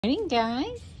Morning,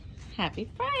 guys. Happy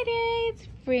Friday. It's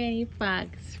Franny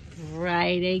Fox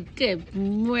Friday. Good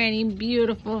morning,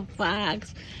 beautiful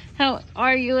fox. How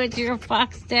are you? It's your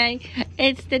Fox Day.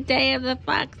 It's the day of the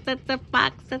fox. That's a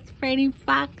fox. That's Franny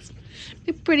Fox.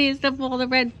 The prettiest of all the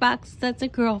red foxes. That's a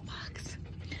girl fox.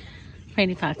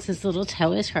 Franny Fox's little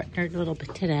toe is hurting her a little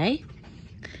bit today.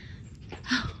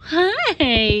 Oh,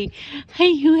 hi. Are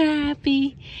you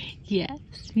happy? Yes,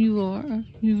 you are.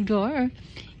 You are.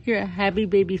 You're a happy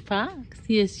baby fox.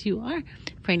 Yes, you are.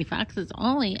 Franny Fox is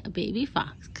only a baby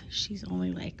fox because she's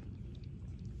only like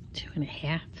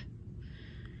 2.5.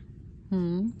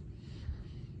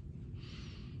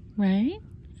 Right?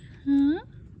 Huh?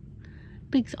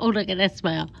 Big. Oh, look at that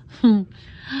smile.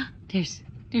 There's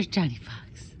Johnny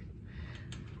Fox.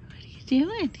 What are you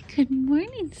doing? Good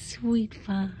morning, sweet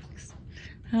fox.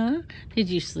 Huh? Did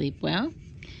you sleep well?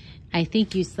 I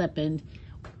think you slept in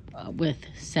with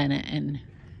Senna and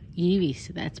Evie,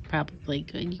 so that's probably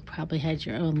good. You probably had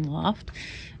your own loft,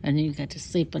 and then you got to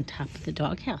sleep on top of the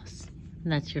doghouse.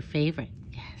 And that's your favorite.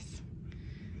 Yes.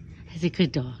 It's a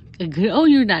good dog. Oh,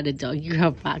 you're not a dog. You're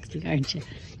a foxy, aren't you?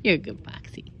 You're a good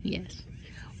foxy. Yes.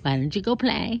 Why don't you go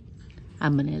play?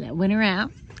 I'm going to let Winter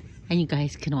out, and you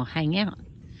guys can all hang out.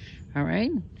 All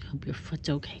right? Hope your foot's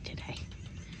okay today.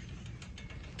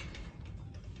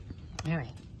 All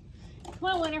right. Come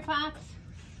on, Winter Fox.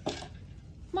 Come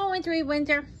on,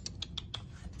 Winter.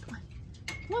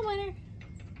 Come on, Winter.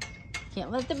 Can't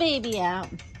let the baby out.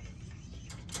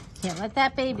 Can't let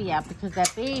that baby out because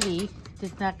that baby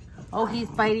does not... Oh, he's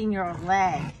biting your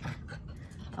leg.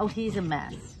 Oh, he's a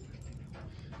mess.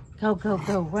 Go.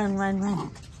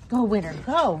 Run. Go, Winter.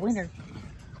 Go, Winter.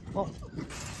 Well,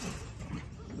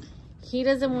 he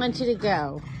doesn't want you to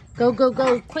go.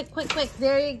 Go. Quick.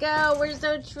 There you go. We're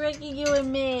so tricky, you and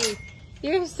me.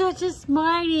 You're such a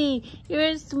smarty. You're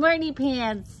a smarty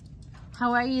pants.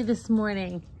 How are you this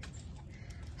morning?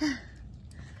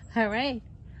 All right.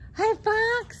 Hi,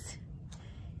 Fox.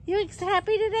 You look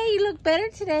happy today? You look better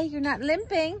today. You're not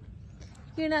limping.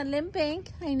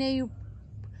 I know you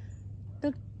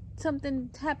looked, something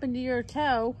happened to your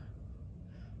toe.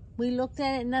 We looked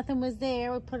at it, nothing was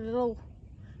there. We put a little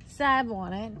salve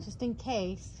on it just in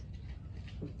case.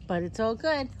 But it's all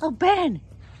good. Oh, Ben.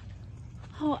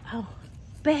 Oh.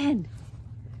 Ben,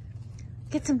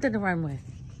 get something to run with.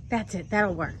 That's it.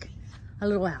 That'll work. A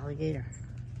little alligator.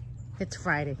 It's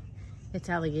Friday. It's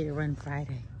Alligator Run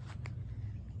Friday.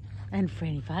 And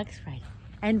Franny Fox Friday.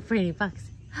 And Franny Fox.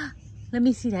 Let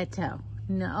me see that toe.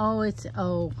 No, it's...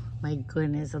 Oh, my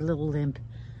goodness. A little limp.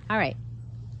 All right.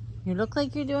 You look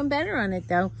like you're doing better on it,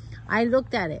 though. I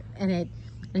looked at it, and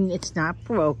it's not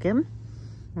broken.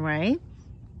 Right?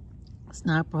 It's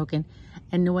not broken.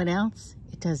 And know what else?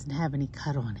 It doesn't have any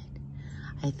cut on it.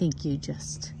 I think you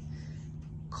just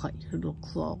caught your little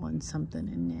claw on something,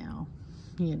 and now,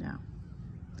 you know,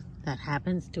 that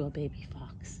happens to a baby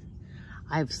fox.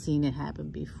 I've seen it happen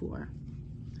before,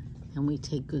 and we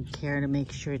take good care to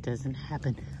make sure it doesn't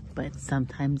happen, but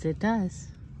sometimes it does.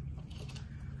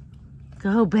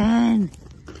 Go, Ben.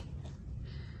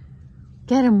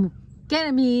 Get him,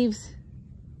 Eves.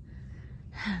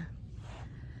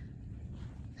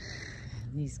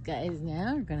 These guys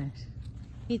now are gonna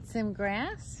eat some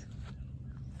grass.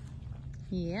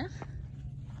 Yeah,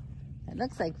 that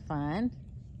looks like fun.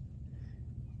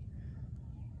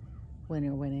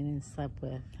 Winter went in and slept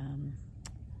with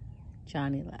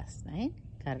Johnny last night.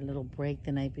 Got a little break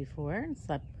the night before and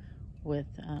slept with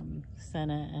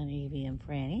Senna and Evie and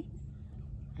Franny.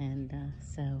 And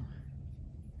so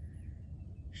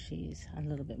she's a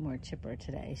little bit more chipper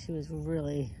today. She was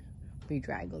really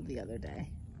bedraggled the other day.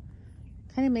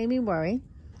 Kind of made me worry,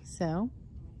 so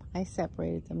I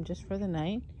separated them just for the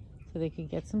night so they could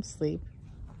get some sleep.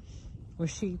 Or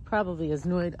she probably is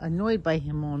annoyed by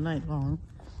him all night long.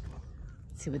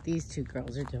 Let's see what these two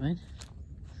girls are doing.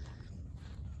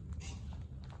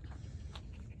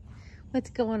 What's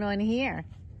going on here?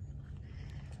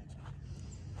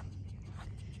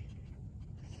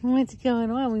 What's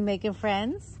going on? We making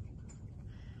friends?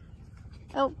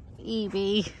 Oh,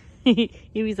 Evie.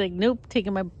 Evie's like, nope,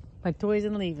 taking my toys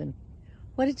and leaving.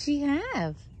 What did she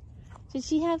have? Did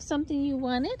she have something you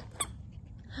wanted?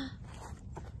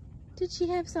 Did she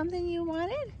have something you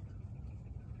wanted?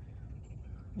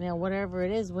 Now, whatever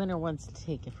it is, Winter wants to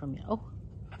take it from you. Oh.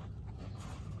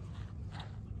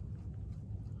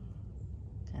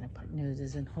 Gotta put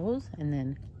noses in holes, and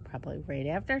then probably right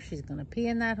after, she's gonna pee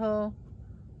in that hole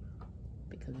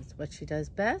because it's what she does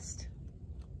best.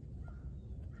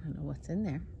 I don't know what's in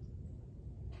there.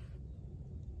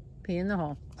 Pee in the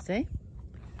hole. See?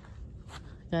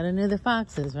 Gotta know the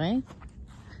foxes, right?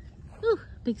 Ooh,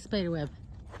 big spider web.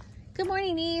 Good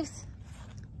morning, Eves.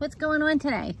 What's going on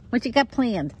today? What you got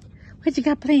planned? What you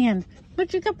got planned?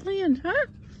 What you got planned, huh?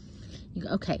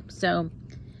 Okay, so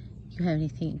you have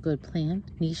anything good planned?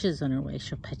 Nisha's on her way.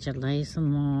 She'll pet you nice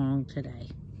and long today.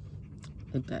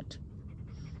 I bet.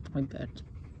 I bet.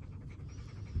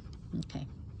 Okay.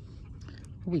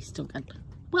 We still got...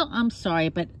 Well, I'm sorry,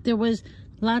 but there was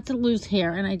lots of loose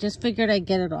hair, and I just figured I'd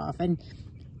get it off. And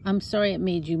I'm sorry it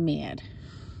made you mad.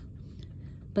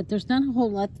 But there's not a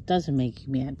whole lot that doesn't make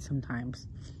you mad sometimes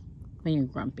when you're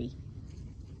grumpy.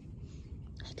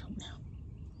 I don't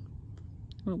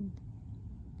know.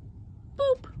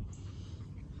 Boop.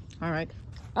 All right.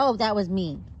 Oh, that was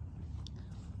mean.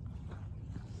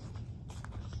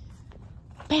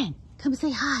 Ben, come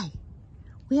say hi.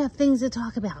 We have things to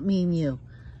talk about, me and you.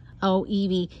 Oh,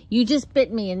 Evie, you just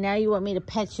bit me and now you want me to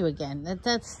pet you again.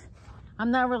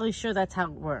 I'm not really sure that's how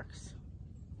it works.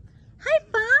 Hi,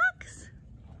 Fox.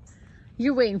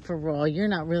 You're waiting for Raw. You're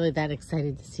not really that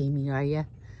excited to see me, are you?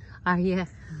 Are you?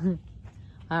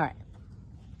 All right.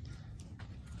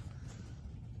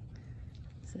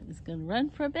 So it's going to run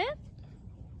for a bit.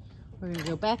 We're going to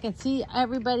go back and see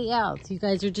everybody else. You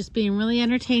guys are just being really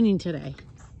entertaining today.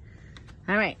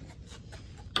 All right.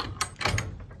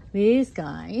 These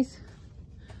guys.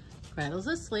 Gretel's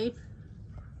asleep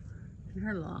in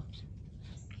her loft.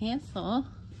 Hansel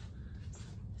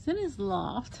is in his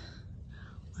loft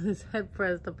with his head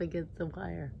pressed up against the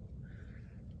wire.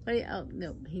 Oh,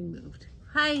 no, he moved.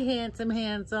 Hi, handsome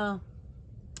Hansel.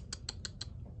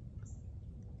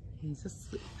 He's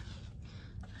asleep.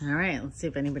 All right, let's see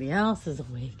if anybody else is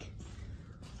awake.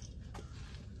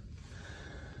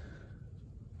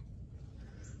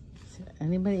 See if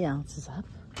anybody else is up.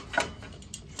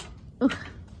 Ooh.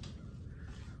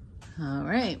 All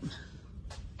right.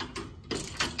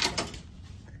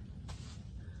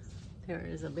 There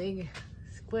is a big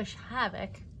squish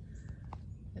havoc.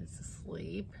 It's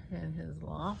asleep in his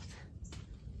loft.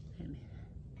 And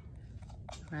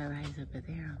Rai-Rai's over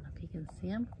there. I don't know if you can see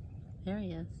him. There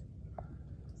he is.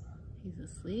 He's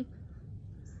asleep.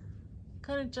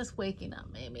 Kind of just waking up,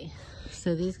 maybe.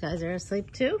 So these guys are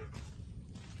asleep too.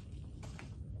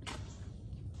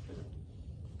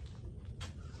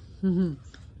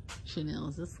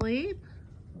 Chanel's asleep.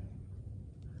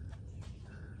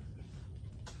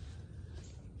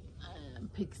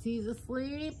 And Pixie's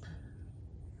asleep.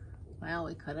 Wow,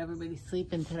 we caught everybody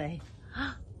sleeping today.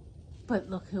 But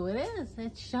look who it is.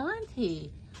 It's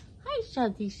Shanti. Hi,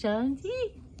 Shanti,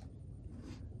 Shanti.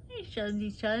 Hey,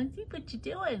 Shanti, Shanti. What you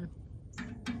doing?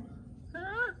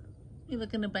 Huh? You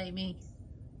looking to bite me?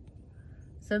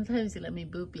 Sometimes you let me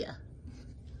boop ya.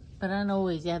 But not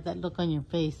always. You have that look on your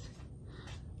face.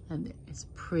 And there's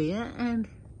Priya and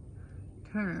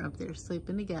Turner up there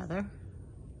sleeping together.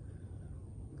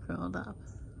 Curled up.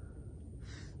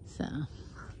 So,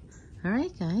 all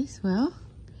right, guys. Well,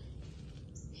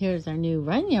 here's our new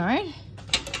run yard.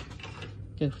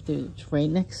 Go through, it's right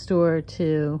next door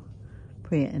to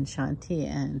Priya and Shanti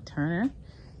and Turner.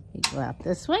 You go out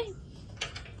this way.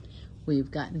 We've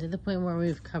gotten to the point where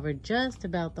we've covered just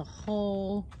about the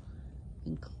whole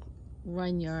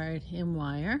run yard in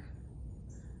wire.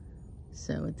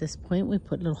 So at this point we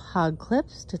put little hog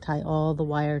clips to tie all the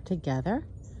wire together.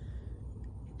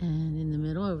 And in the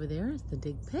middle over there is the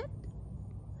dig pit.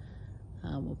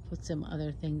 We'll put some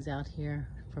other things out here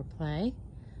for play.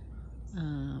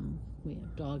 We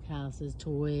have dog houses,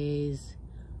 toys.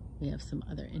 We have some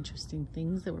other interesting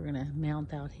things that we're gonna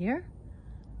mount out here.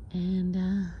 And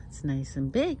it's nice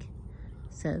and big.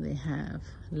 So they have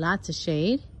lots of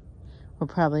shade. We're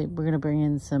gonna bring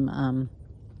in some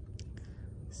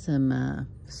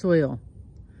soil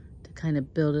to kind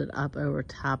of build it up over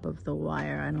top of the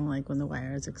wire. I don't like when the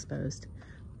wire is exposed,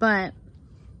 but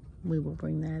we will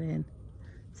bring that in.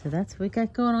 So that's what we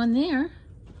got going on there.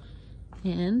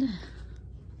 And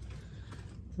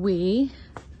we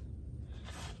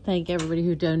thank everybody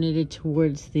who donated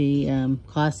towards the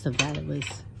cost of that. It was,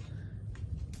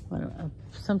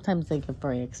 sometimes they get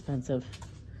very expensive.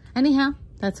 Anyhow,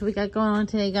 that's what we got going on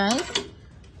today, guys.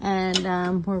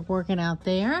 And we're working out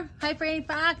there. Hi, Franny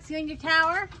Fox, you in your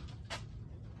tower?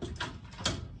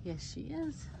 Yes, she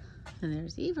is. And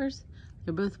there's Evers.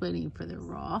 They're both waiting for their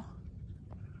raw.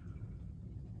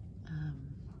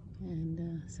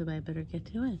 So I better get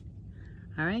to it.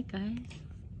 All right, guys.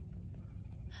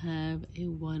 Have a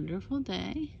wonderful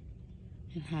day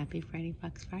and happy Franny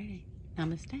Fox Friday.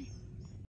 Namaste.